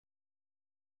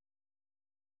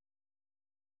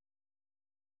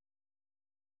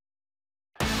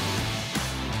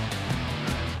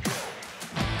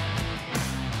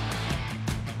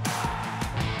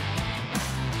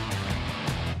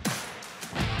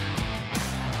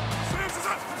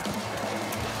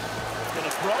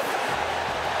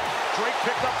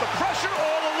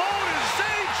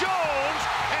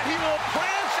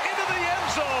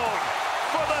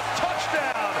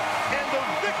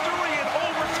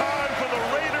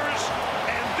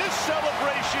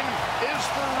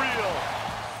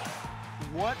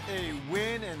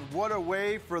what a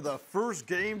way for the first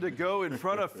game to go in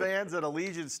front of fans at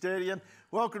Allegiant Stadium.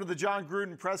 Welcome to the Jon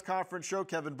Gruden press conference show.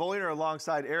 Kevin Bullinger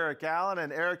alongside Eric Allen.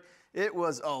 And Eric, it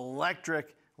was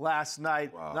electric last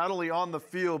night, not only on the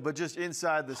field, but just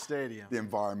inside the stadium. The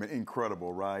environment,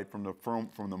 incredible, right? From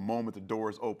the moment the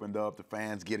doors opened up, the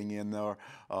fans getting in there,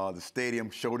 the stadium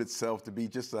showed itself to be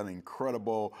just an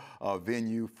incredible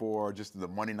venue for just the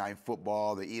Monday Night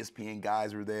Football. The ESPN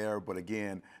guys were there, but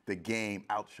again, the game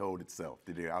outshowed itself.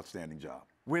 They did an outstanding job.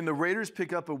 When the Raiders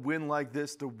pick up a win like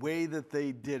this, the way that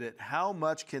they did it, how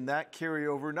much can that carry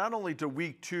over not only to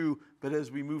week 2, but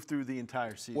as we move through the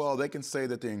entire season? Well, they can say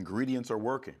that the ingredients are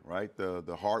working, right?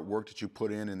 The hard work that you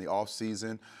put in the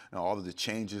offseason, all of the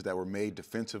changes that were made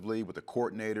defensively with the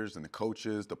coordinators and the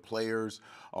coaches, the players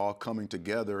all coming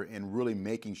together and really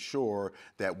making sure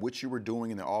that what you were doing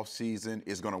in the offseason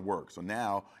is going to work. So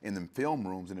now in the film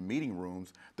rooms, in the meeting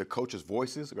rooms, the coaches'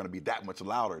 voices are going to be that much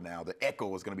louder now. The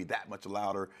echo is going to be that much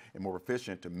louder and more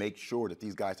efficient to make sure that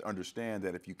these guys understand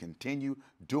that if you continue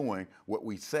doing what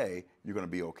we say, you're going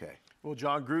to be okay. Well,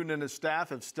 Jon Gruden and his staff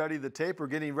have studied the tape. We're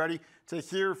getting ready to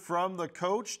hear from the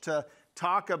coach to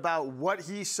talk about what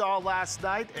he saw last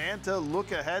night and to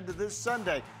look ahead to this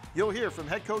Sunday. You'll hear from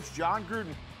head coach Jon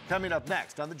Gruden coming up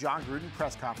next on the Jon Gruden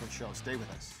Press Conference Show. Stay with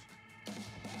us.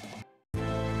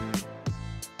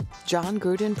 Jon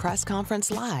Gruden Press Conference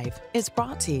Live is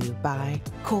brought to you by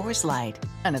Coors Light,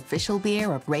 an official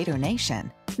beer of Raider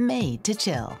Nation, made to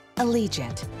chill.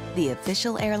 Allegiant, the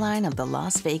official airline of the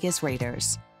Las Vegas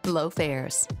Raiders. Low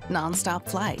fares, nonstop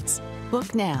flights.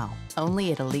 Book now,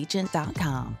 only at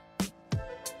Allegiant.com.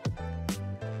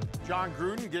 Jon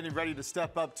Gruden getting ready to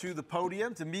step up to the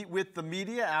podium to meet with the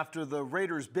media after the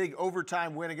Raiders' big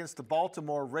overtime win against the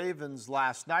Baltimore Ravens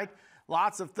last night.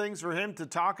 Lots of things for him to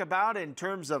talk about in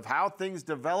terms of how things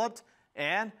developed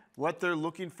and what they're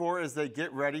looking for as they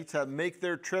get ready to make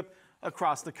their trip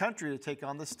across the country to take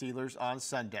on the Steelers on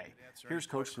Sunday. Here's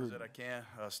Coach Gruden. That I can.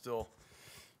 Still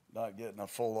not getting a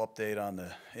full update on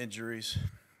the injuries,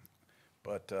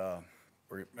 but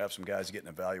we have some guys getting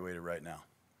evaluated right now.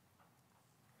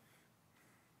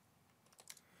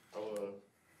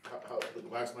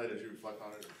 Last night, as you reflect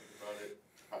on it and think about it,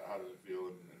 how does it feel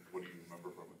and what do you remember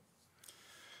from it?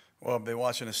 Well, I've been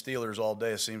watching the Steelers all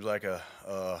day. It seems like a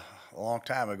long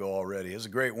time ago already. It was a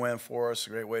great win for us, a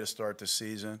great way to start the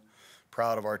season.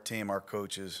 Proud of our team, our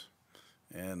coaches,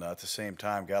 and at the same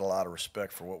time, got a lot of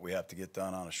respect for what we have to get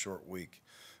done on a short week.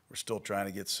 We're still trying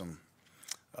to get some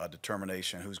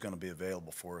determination who's going to be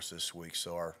available for us this week,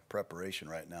 so our preparation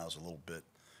right now is a little bit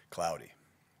cloudy.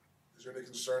 Is there any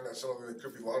concern that some of it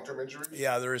could be long-term injuries?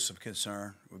 Yeah, there is some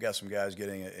concern. We've got some guys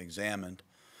getting examined.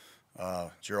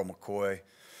 Gerald McCoy,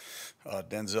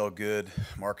 Denzel Good,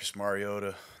 Marcus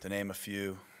Mariota, to name a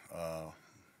few.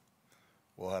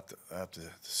 We'll have to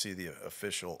see the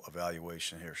official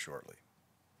evaluation here shortly.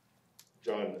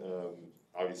 Jon,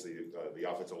 obviously the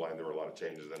offensive line, there were a lot of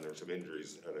changes and there were some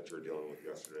injuries that you were dealing with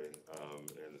yesterday.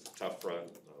 And it's a tough front.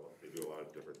 They do a lot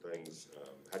of different things.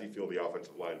 How do you feel the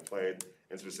offensive line played,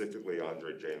 and specifically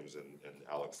Andre James and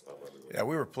Alex Leatherwood? Yeah,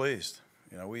 we were pleased.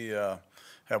 You know, we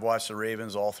have watched the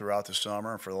Ravens all throughout the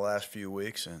summer and for the last few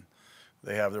weeks, and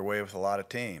they have their way with a lot of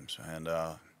teams. And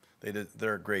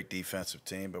they're a great defensive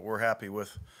team, but we're happy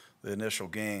with the initial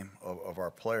game of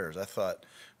our players. I thought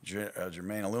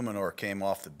Jermaine Illuminor came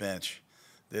off the bench,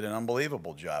 did an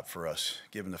unbelievable job for us,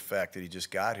 given the fact that he just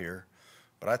got here.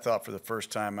 But I thought for the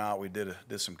first time out, we did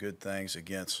some good things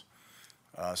against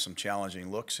some challenging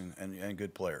looks and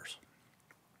good players.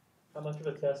 How much of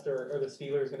a test are the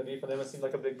Steelers going to be for them? It seemed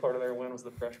like a big part of their win was the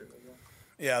pressure.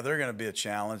 Yeah, they're going to be a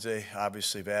challenge. They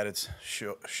obviously have added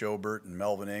Schobert and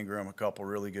Melvin Ingram, a couple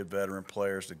really good veteran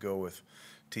players to go with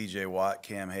T.J. Watt,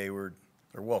 Cam Hayward.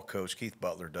 They're well coached. Keith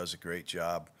Butler does a great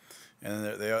job. And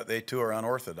they too are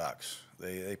unorthodox.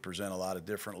 They present a lot of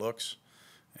different looks.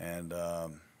 And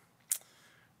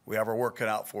we have our work cut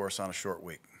out for us on a short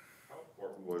week. How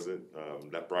important was it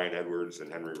that Brian Edwards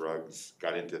and Henry Ruggs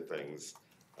got into things?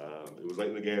 It was late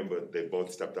in the game, but they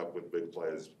both stepped up with big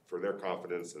plays for their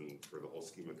confidence and for the whole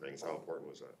scheme of things. How important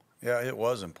was that? Yeah, it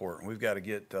was important. We've got to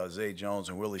get Zay Jones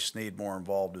and Willie Snead more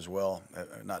involved as well.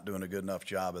 Not doing a good enough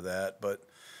job of that, but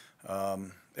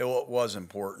it was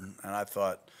important. And I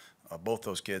thought both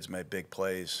those kids made big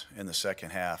plays in the second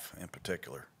half in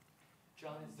particular.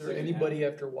 Jon, is there anybody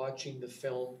after watching the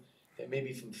film that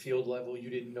maybe from field level you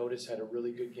didn't notice had a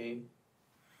really good game?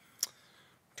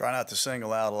 Try not to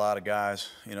single out a lot of guys.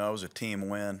 You know, it was a team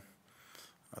win.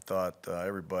 I thought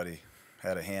everybody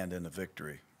had a hand in the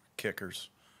victory. Kickers,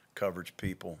 coverage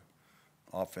people,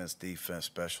 offense, defense,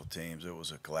 special teams. It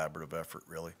was a collaborative effort,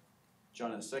 really.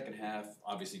 John, in the second half,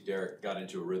 obviously Derek got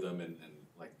into a rhythm and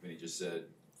like Vinny just said,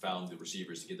 found the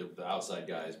receivers to get the outside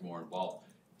guys more involved.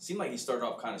 It seemed like he started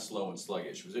off kind of slow and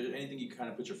sluggish. Was there anything you kind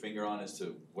of put your finger on as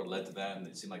to what led to that? And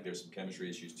it seemed like there's some chemistry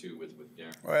issues too with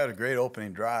Derek. Well, we had a great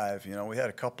opening drive. You know, we had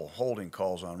a couple holding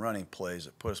calls on running plays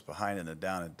that put us behind in the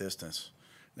down and distance.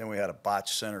 Then we had a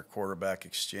botched center quarterback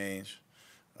exchange.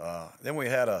 Then we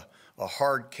had a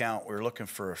hard count. We were looking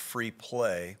for a free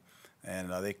play,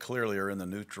 and they clearly are in the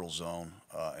neutral zone.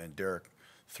 And Derek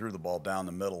threw the ball down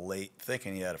the middle late,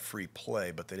 thinking he had a free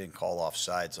play, but they didn't call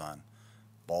offsides on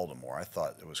Baltimore. I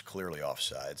thought it was clearly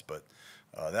offsides, but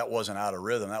that wasn't out of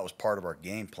rhythm. That was part of our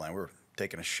game plan. We were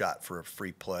taking a shot for a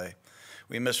free play.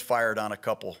 We misfired on a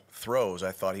couple throws.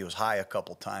 I thought he was high a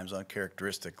couple times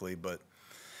uncharacteristically, but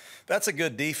that's a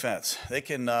good defense. They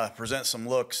can present some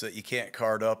looks that you can't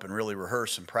card up and really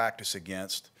rehearse and practice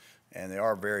against, and they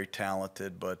are very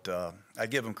talented. But I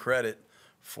give them credit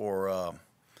for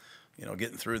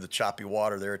getting through the choppy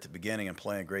water there at the beginning and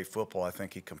playing great football. I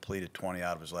think he completed 20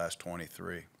 out of his last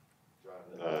 23.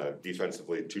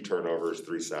 Defensively, 2 turnovers,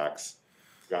 3 sacks.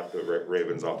 Got the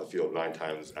Ravens off the field 9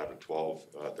 times out of 12,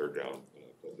 third down.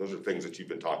 Those are things that you've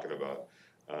been talking about.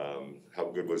 How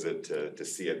good was it to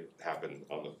see it happen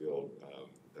on the field,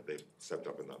 that they stepped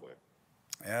up in that way?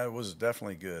 Yeah, it was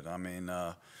definitely good. I mean,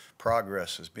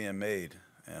 progress is being made,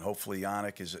 and hopefully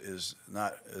Yannick is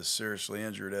not as seriously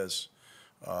injured as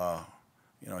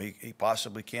he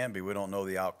possibly can be. We don't know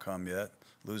the outcome yet.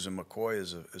 Losing McCoy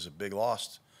is a big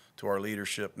loss to our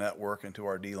leadership network and to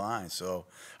our D-line. So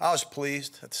I was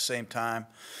pleased. At the same time,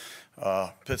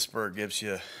 Pittsburgh gives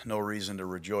you no reason to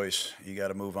rejoice. You got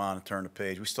to move on and turn the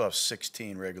page. We still have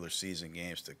 16 regular season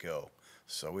games to go,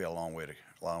 so we have a long way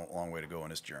to go in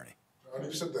this journey.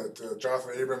 You said that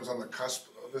Jonathan Abrams on the cusp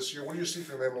of this year. What do you see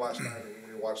from him last night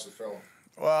when you watched the film?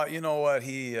 Well, you know what?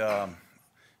 He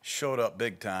showed up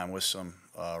big time with some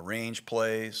range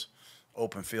plays,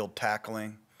 open field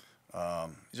tackling.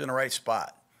 He's in the right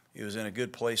spot. He was in a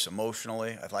good place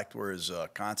emotionally. I liked where his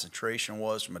concentration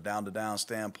was from a down-to-down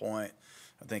standpoint.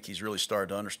 I think he's really started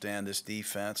to understand this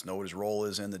defense, know what his role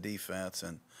is in the defense,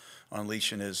 and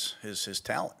unleashing his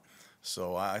talent.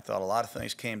 So I thought a lot of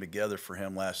things came together for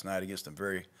him last night against a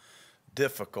very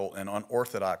difficult and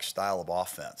unorthodox style of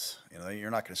offense. You know,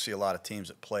 you're not going to see a lot of teams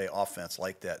that play offense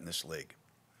like that in this league.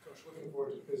 Coach, looking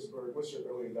forward to Pittsburgh, what's your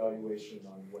early evaluation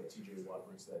on what T.J. Watt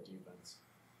brings to that defense?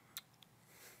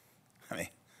 I mean,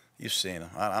 you've seen him.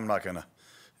 I'm not going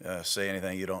to say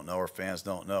anything you don't know or fans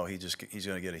don't know. He's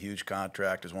going to get a huge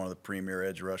contract as one of the premier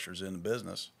edge rushers in the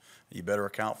business. You better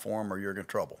account for him or you're in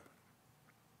trouble.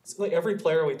 It's like every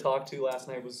player we talked to last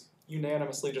night was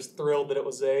unanimously just thrilled that it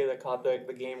was Zay that caught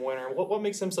the game winner. What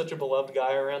makes him such a beloved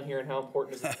guy around here, and how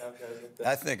important is he to have guys like that?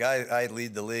 I think I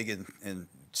lead the league in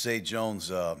Zay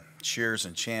Jones cheers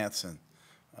and chants, and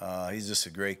he's just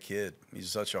a great kid.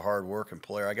 He's such a hard-working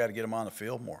player. I got to get him on the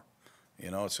field more.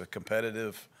 You know, it's a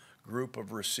competitive group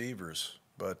of receivers,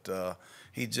 but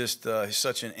he's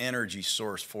such an energy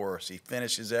source for us. He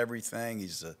finishes everything.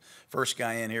 He's the first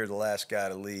guy in here, the last guy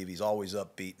to leave. He's always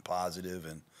upbeat and positive,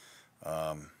 and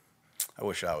I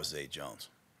wish I was Zay Jones.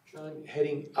 John,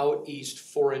 heading out east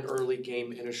for an early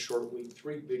game in a short week,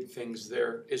 3 big things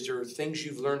there. Is there things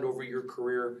you've learned over your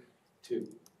career to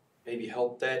maybe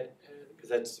help that?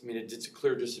 Because it's a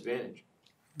clear disadvantage.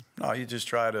 No, you just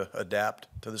try to adapt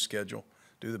to the schedule,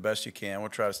 do the best you can. We'll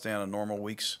try to stay on a normal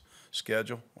week's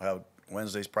schedule. We'll have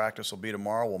Wednesday's practice will be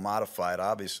tomorrow. We'll modify it,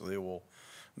 obviously. We'll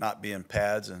not be in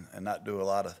pads and not do a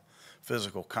lot of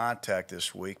physical contact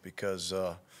this week because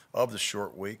of the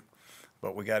short week.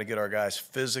 But we got to get our guys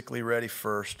physically ready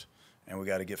first, and we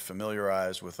got to get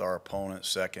familiarized with our opponent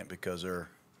second because they're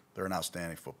an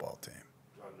outstanding football team.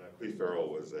 John, Cleve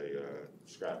Farrell was a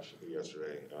scratch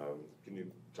yesterday. Can you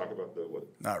talk about what?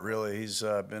 Not really. He's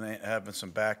been having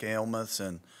some back ailments,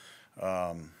 and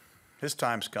his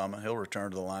time's coming. He'll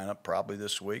return to the lineup probably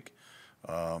this week.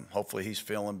 Hopefully he's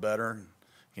feeling better and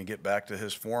can get back to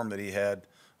his form that he had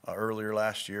earlier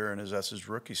last year, and that's his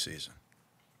rookie season.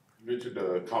 You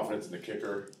mentioned confidence in the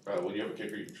kicker. When you have a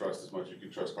kicker you can trust as much as you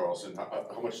can trust Carlson,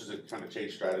 how much does it kind of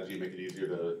change strategy and make it easier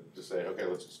to say, okay,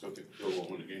 let's just go kick the field goal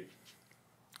and win the game?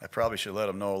 I probably should let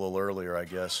him know a little earlier, I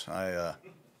guess. I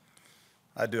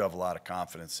do have a lot of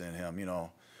confidence in him. You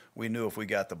know, we knew if we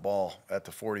got the ball at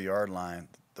the 40-yard line,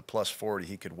 the plus 40,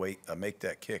 he could make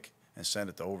that kick and send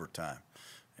it to overtime.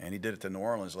 And he did it to New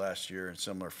Orleans last year in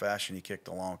similar fashion. He kicked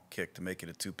a long kick to make it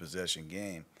a 2-possession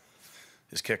game.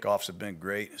 His kickoffs have been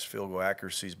great. His field goal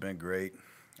accuracy's been great.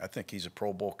 I think he's a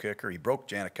Pro Bowl kicker. He broke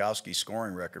Janikowski's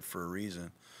scoring record for a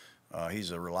reason.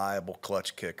 He's a reliable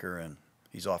clutch kicker, and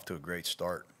he's off to a great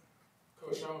start. Coach,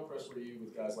 Coach, how impressed were you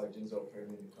with guys like Denzel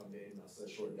Perryman who come in on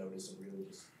such short notice and really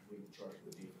just lead the charge for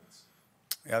the defense?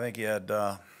 Yeah, I think he had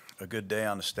a good day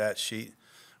on the stat sheet.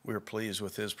 We were pleased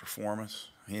with his performance.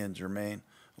 He and Jermaine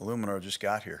Illuminor just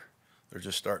got here. They're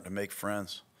just starting to make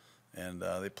friends, and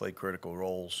they played critical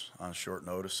roles on short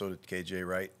notice. So did KJ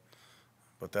Wright.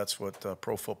 But that's what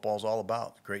pro football is all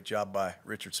about. Great job by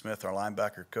Richard Smith, our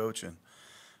linebacker coach, and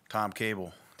Tom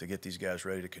Cable to get these guys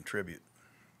ready to contribute.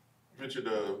 You mentioned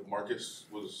Marcus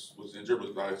was injured.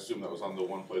 I assume that was on the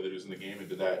one play that he was in the game.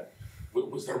 And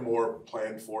was there more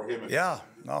planned for him? Yeah,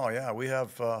 no, yeah. We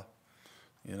have,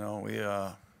 we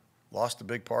lost a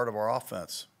big part of our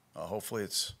offense. Hopefully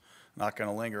it's not going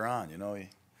to linger on. He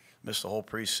missed the whole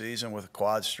preseason with a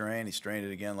quad strain. He strained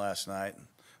it again last night. And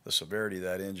the severity of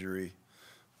that injury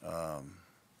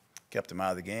kept him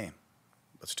out of the game.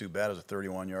 That's too bad. It was a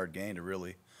 31-yard gain to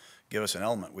really give us an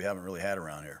element we haven't really had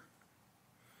around here.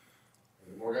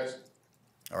 Any more guys?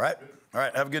 All right.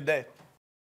 Have a good day.